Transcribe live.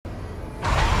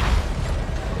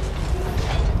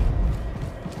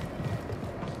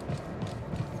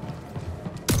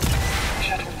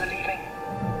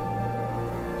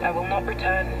not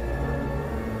return.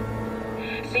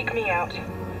 Seek me out,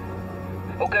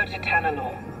 or go to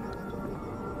Tanalor.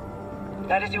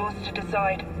 That is yours to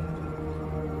decide.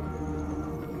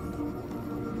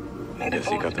 May the Guess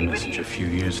he Force got the be with message you. a few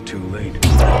years too late.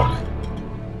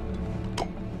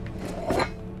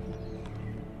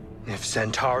 If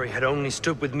Centauri had only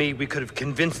stood with me, we could have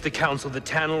convinced the Council that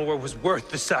Tanalor was worth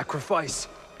the sacrifice.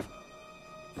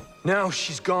 Now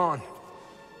she's gone.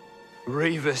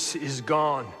 Ravus is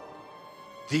gone.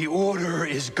 The Order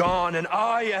is gone, and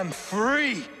I am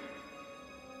free!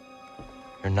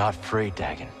 You're not free,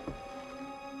 Dagan.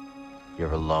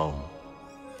 You're alone.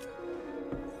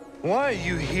 Why are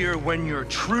you here when your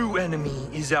true enemy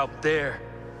is out there?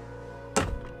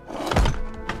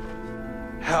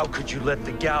 How could you let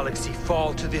the galaxy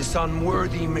fall to this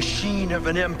unworthy machine of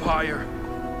an empire?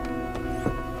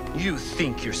 You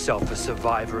think yourself a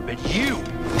survivor, but you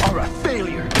are a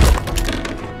failure!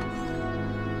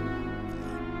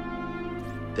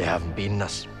 They haven't beaten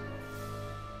us.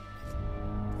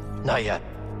 Not yet.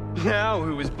 Now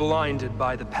who is blinded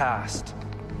by the past?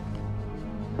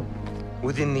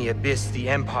 Within the Abyss, the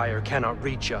Empire cannot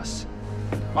reach us.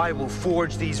 I will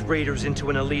forge these raiders into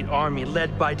an elite army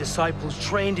led by disciples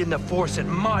trained in the Force at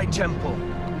my temple.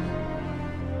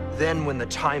 Then, when the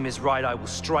time is right, I will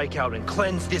strike out and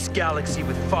cleanse this galaxy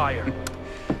with fire.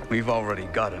 We've already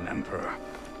got an Emperor.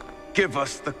 Give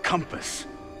us the compass.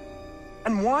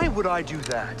 And why would I do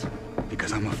that?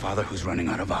 Because I'm a father who's running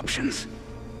out of options.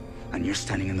 And you're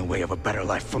standing in the way of a better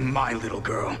life for my little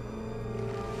girl.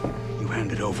 You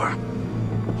hand it over,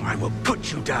 or I will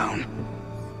put you down.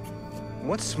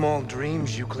 What small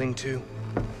dreams you cling to.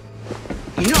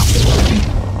 Enough!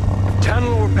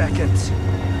 Tanalor beckons.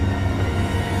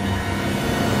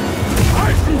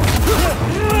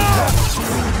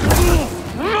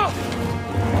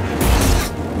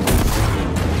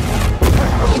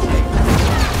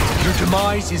 Your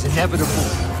demise is inevitable.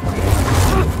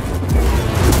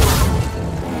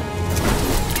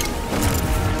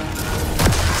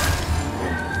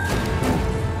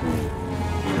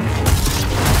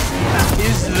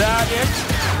 Is that it?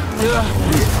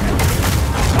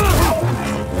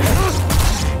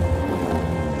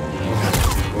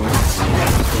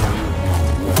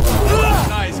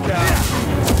 Nice guy.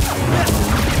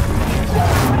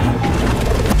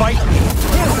 Fight me.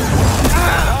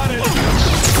 Got it.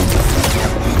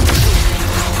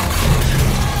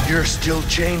 You're still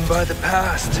chained by the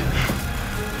past.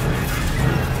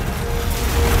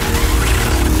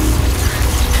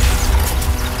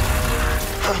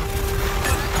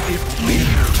 It will be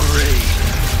your grave.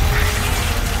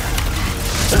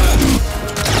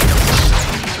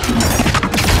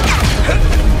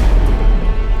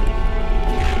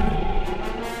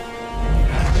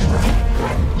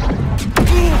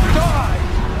 Die!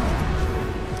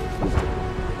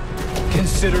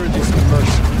 Consider this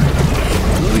mercy.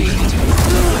 Bleed.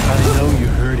 I know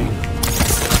you're hurting.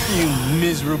 You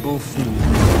miserable fool.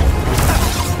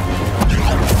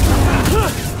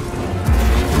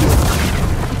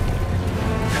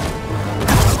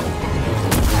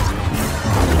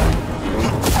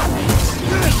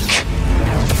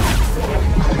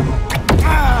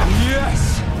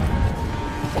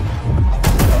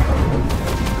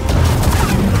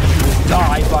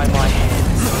 Die by my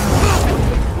hands.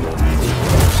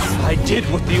 I did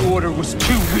what the Order was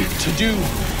too weak to do,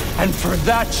 and for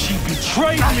that she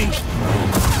betrayed me.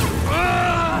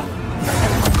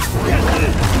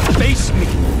 Face me.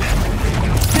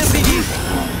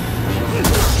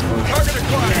 Target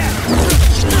acquired.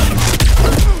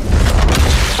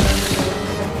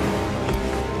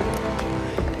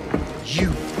 You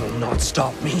will not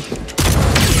stop me.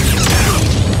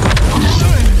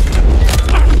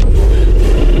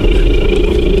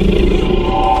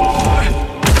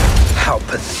 How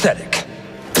pathetic.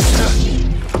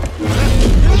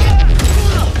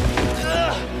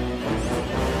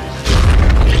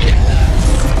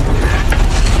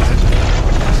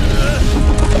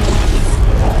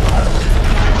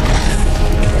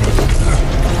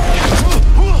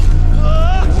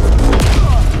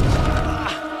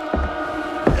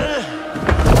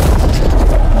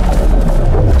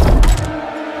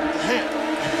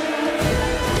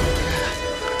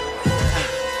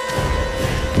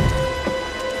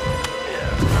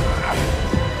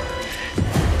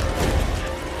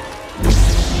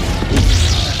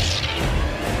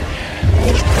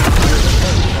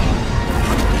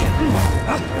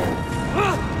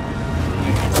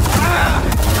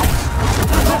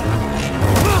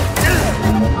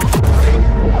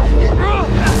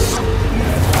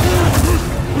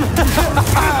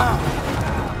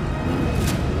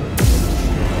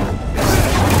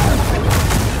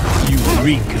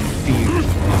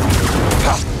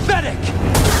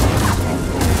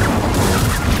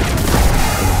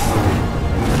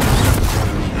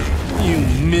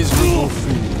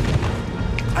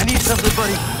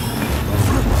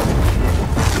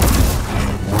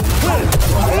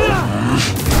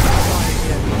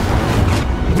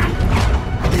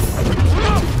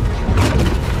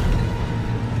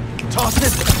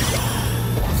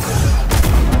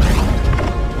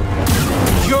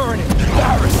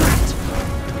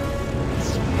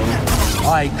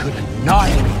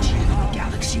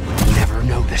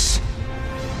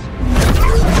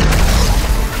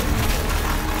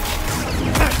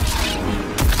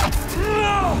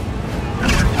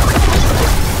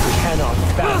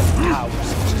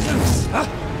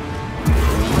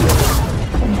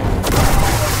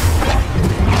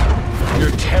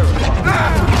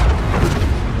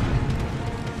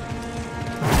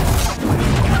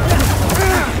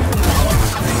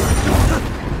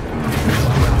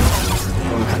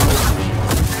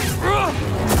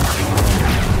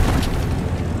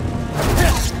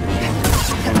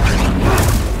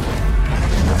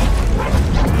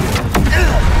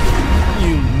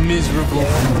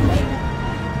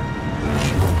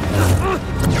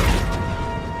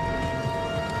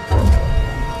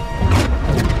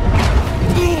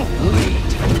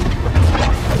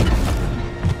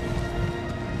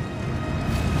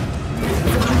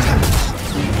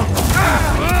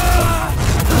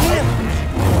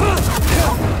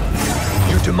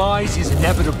 Your demise is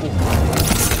inevitable.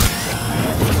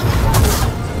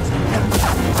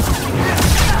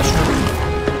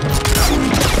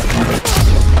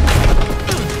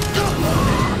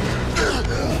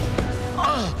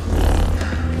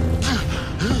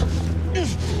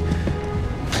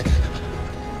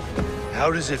 How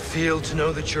does it feel to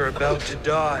know that you're about to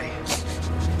die?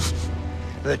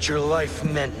 That your life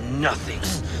meant nothing?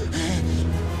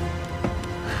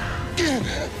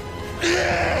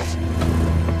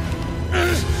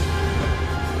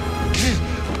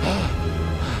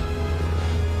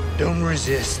 Don't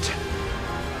resist.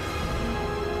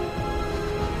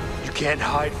 You can't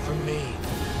hide from me.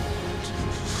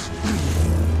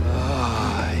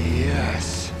 Ah,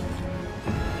 yes.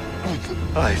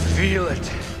 I feel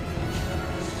it.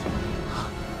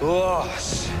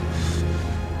 Loss,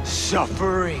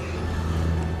 suffering,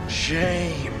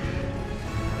 shame,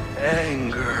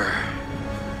 anger.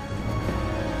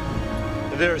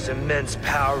 There's immense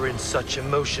power in such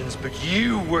emotions, but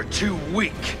you were too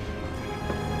weak.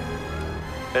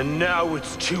 And now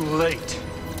it's too late.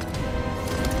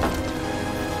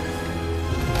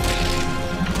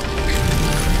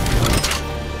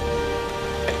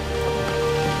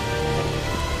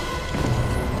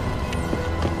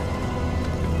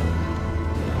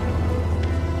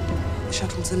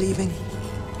 Shuttles are leaving.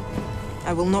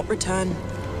 I will not return.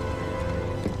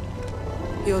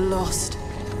 You're lost.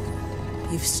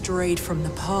 You've strayed from the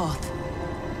path.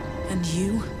 And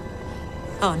you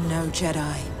are no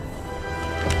Jedi.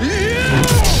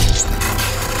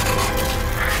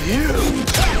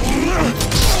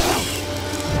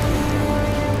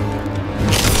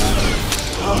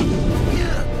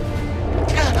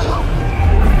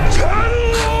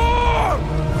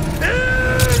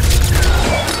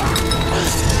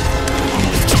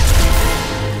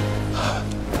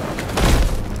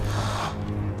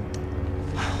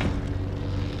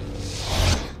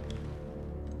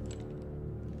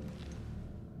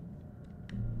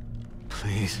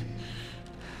 Please,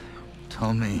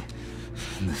 tell me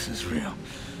this is real.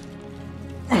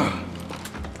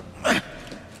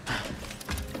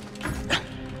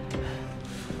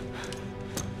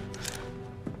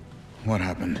 What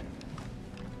happened?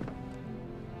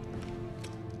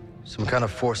 Some kind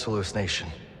of force hallucination.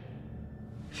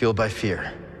 Fueled by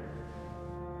fear.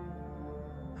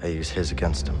 I use his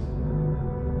against him.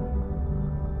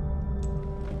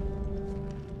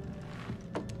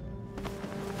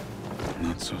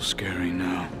 Not so scary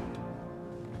now.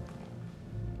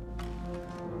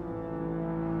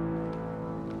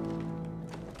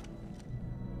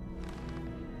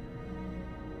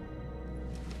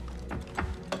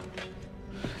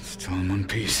 Still in one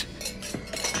piece.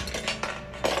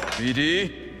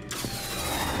 BD?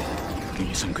 Give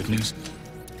you some good news?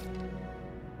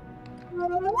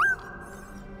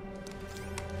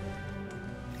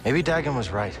 Maybe Dagan was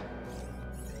right.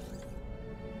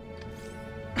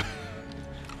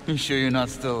 You sure you're not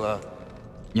still,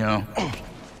 you know?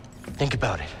 Think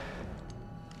about it.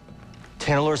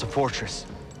 Tanalor's a fortress.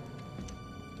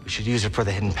 We should use it for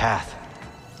the hidden path.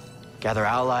 Gather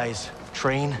allies,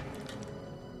 train.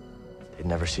 They'd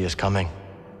never see us coming.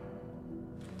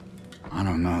 I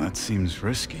don't know, that seems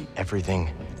risky. Everything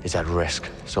is at risk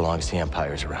so long as the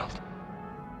Empire's around.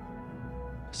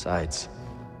 Besides,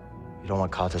 you don't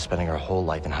want Kata spending her whole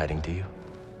life in hiding, do you?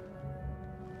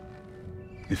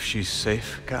 If she's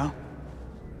safe, Cal?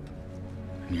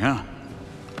 Yeah.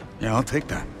 Yeah, I'll take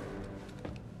that.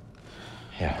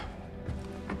 Yeah.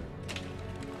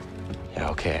 Yeah,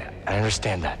 okay, I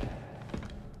understand that.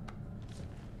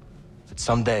 But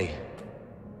someday,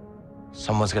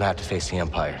 someone's gonna have to face the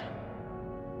Empire.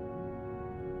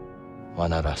 Why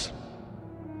not us?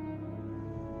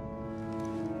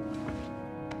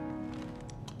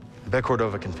 I bet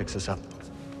Cordova can fix this up.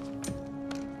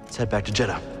 Let's head back to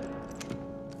Jeddah.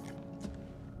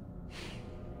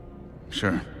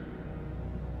 Sure.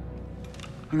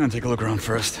 I'm gonna take a look around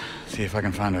first, see if I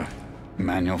can find a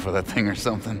manual for that thing or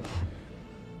something.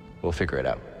 We'll figure it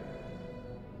out.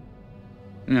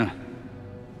 Yeah.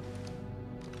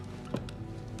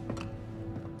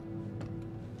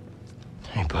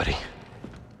 Hey, buddy.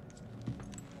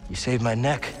 You saved my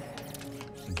neck.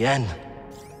 Again.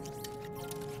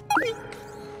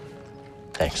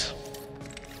 Thanks.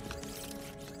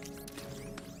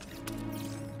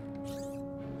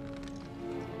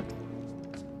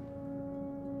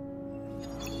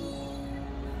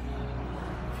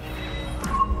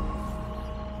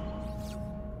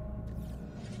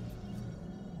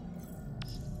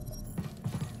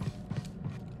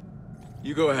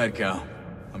 You go ahead, Cal.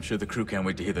 I'm sure the crew can't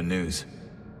wait to hear the news.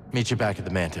 Meet you back at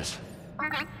the Mantis.